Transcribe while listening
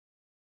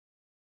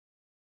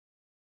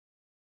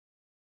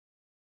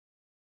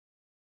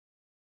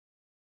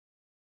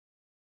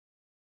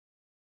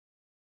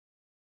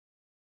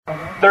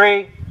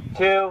3,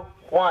 2,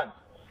 1.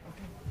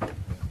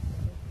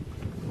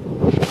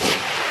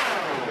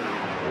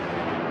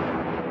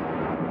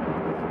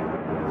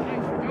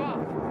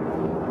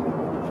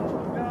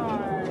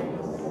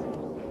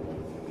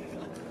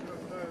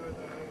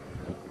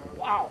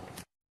 Wow.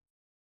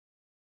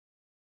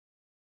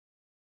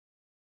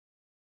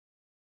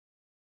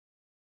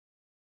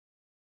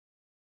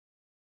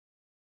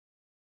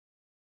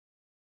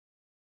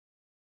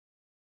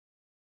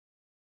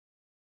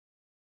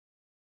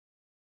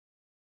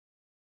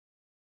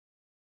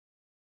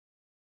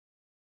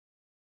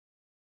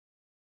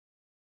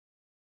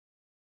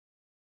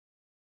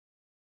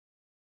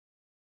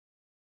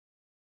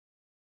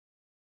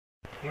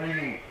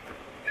 Three,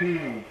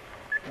 2,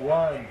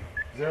 1,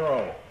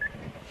 0.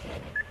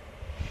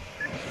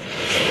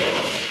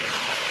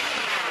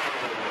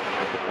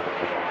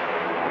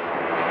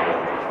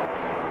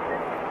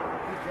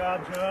 Good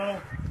job,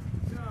 Joe.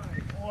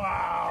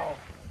 Wow.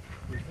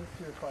 Is this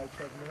your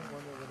 5-7-minute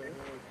one over there,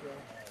 Joe?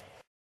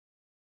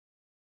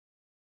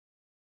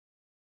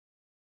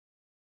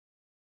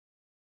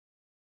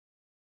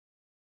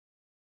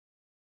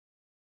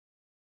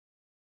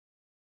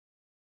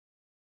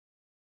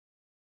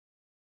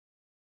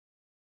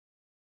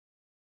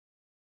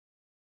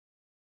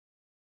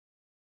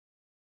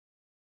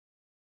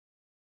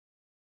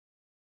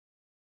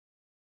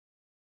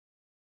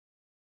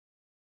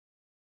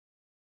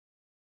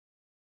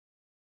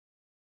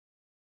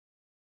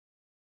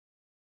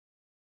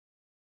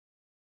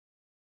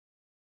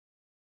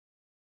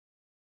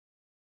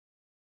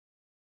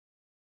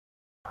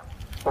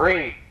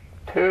 Three,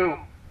 2,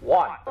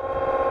 1.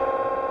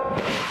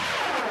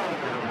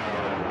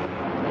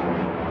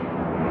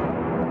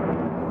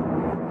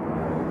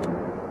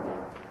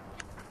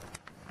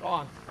 Go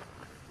on.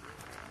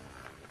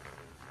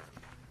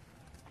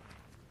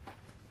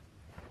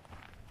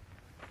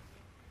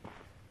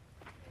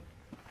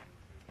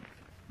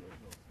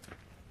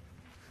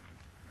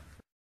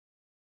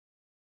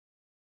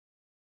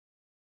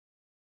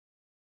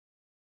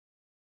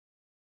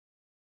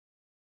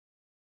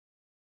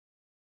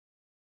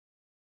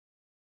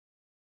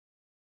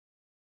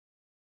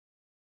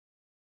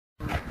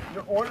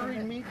 You're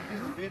ordering me to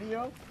do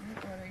video?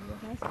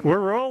 We're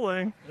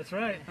rolling. That's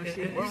right. It's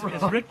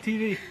Rick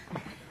TV.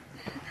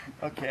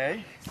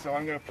 Okay, so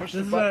I'm going to push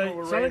This the is button.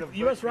 a Sonic,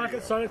 US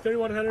Rocket Sonic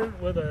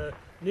 3100 with a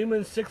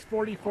Newman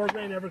 640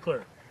 4-grain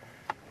Everclear.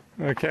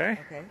 Okay.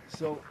 Okay,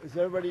 so is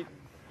everybody,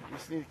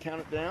 just need to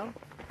count it down?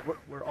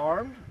 We're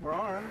armed? We're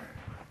armed.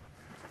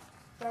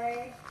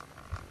 3,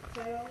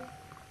 2,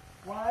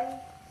 1.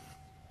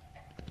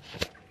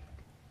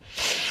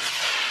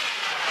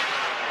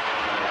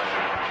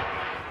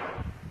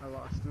 I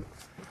lost it.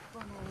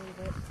 One more little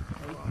bit.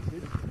 I lost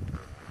it.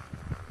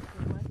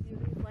 West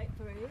Beauty Flight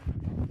 3,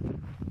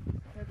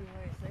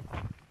 February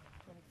 6th.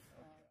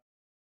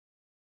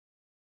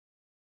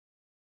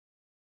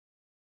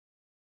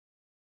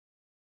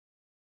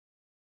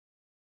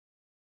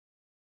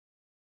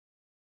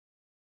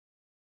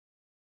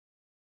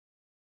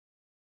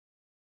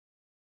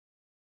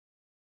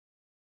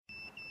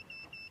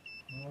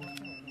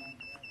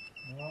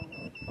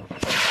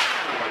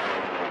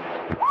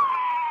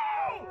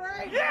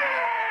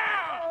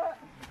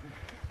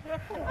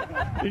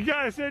 You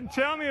guys didn't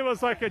tell me it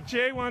was like a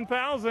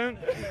J1000.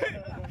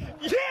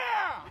 Yeah!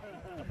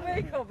 There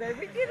you go,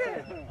 baby. We did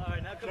it. All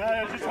right,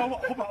 now Just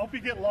hope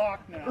you get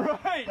locked now.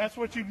 Right. That's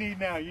what you need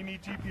now. You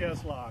need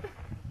GPS lock.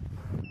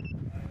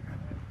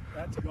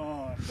 That's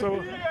gone.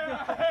 So,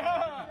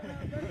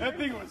 that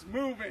thing was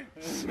moving.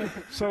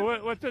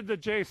 so what did the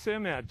J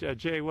sim at?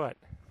 J what?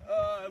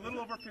 A little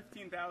over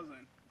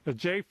 15,000. The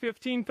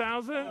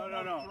J15,000?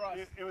 No.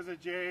 It was a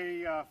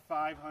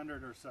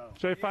J500 or so.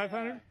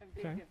 J500?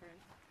 Okay.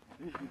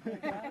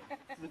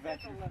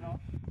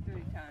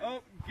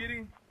 Oh,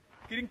 getting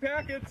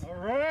packets. All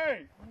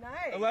right.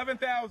 Nice.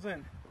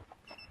 11,000.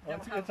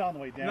 Well, it's on the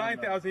way down.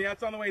 9,000. Yeah,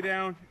 it's on the way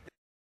down.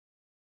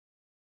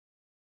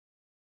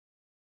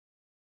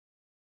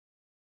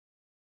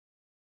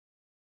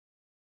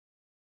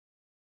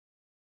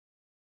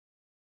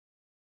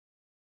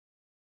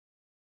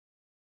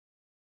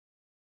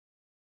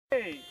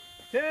 Three,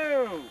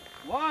 2,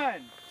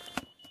 1.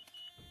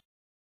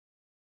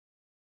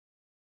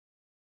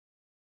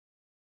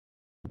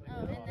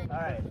 All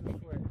right.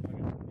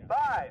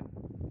 5,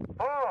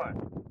 4,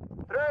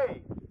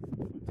 3,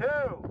 2,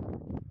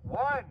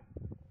 1,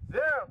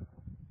 0.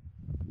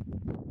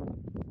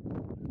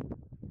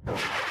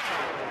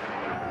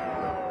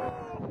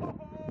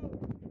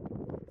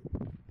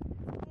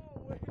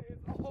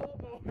 It's all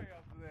the way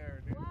up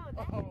there, dude. Wow,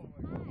 that Oh high.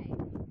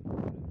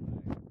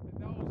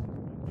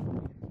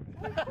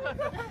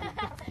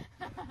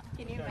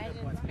 Can you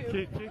imagine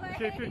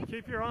too?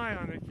 Keep your eye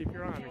on it. Keep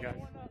your eye on it, guys.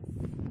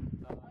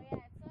 Oh yeah,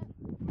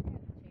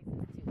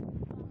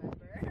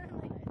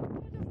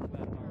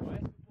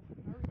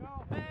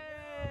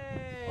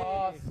 Hey!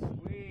 Oh,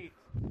 sweet.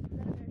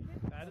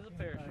 That is a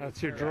parachute.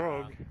 That's your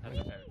drogue. That's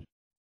a parachute.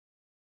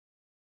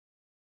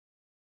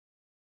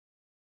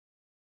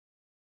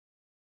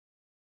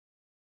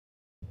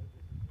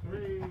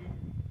 3,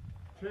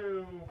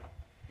 2,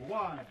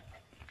 1.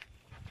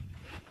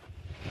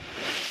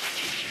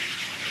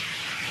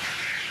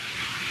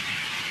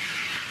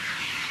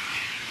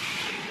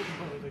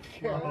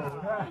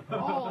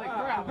 Holy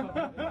crap!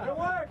 It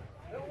worked!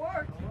 It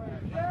worked!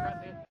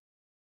 Yeah.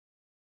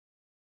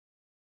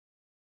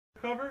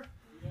 Cover.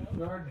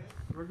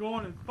 We're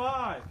going in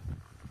 5,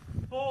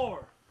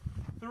 4,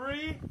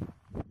 3,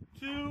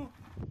 2,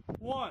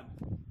 1.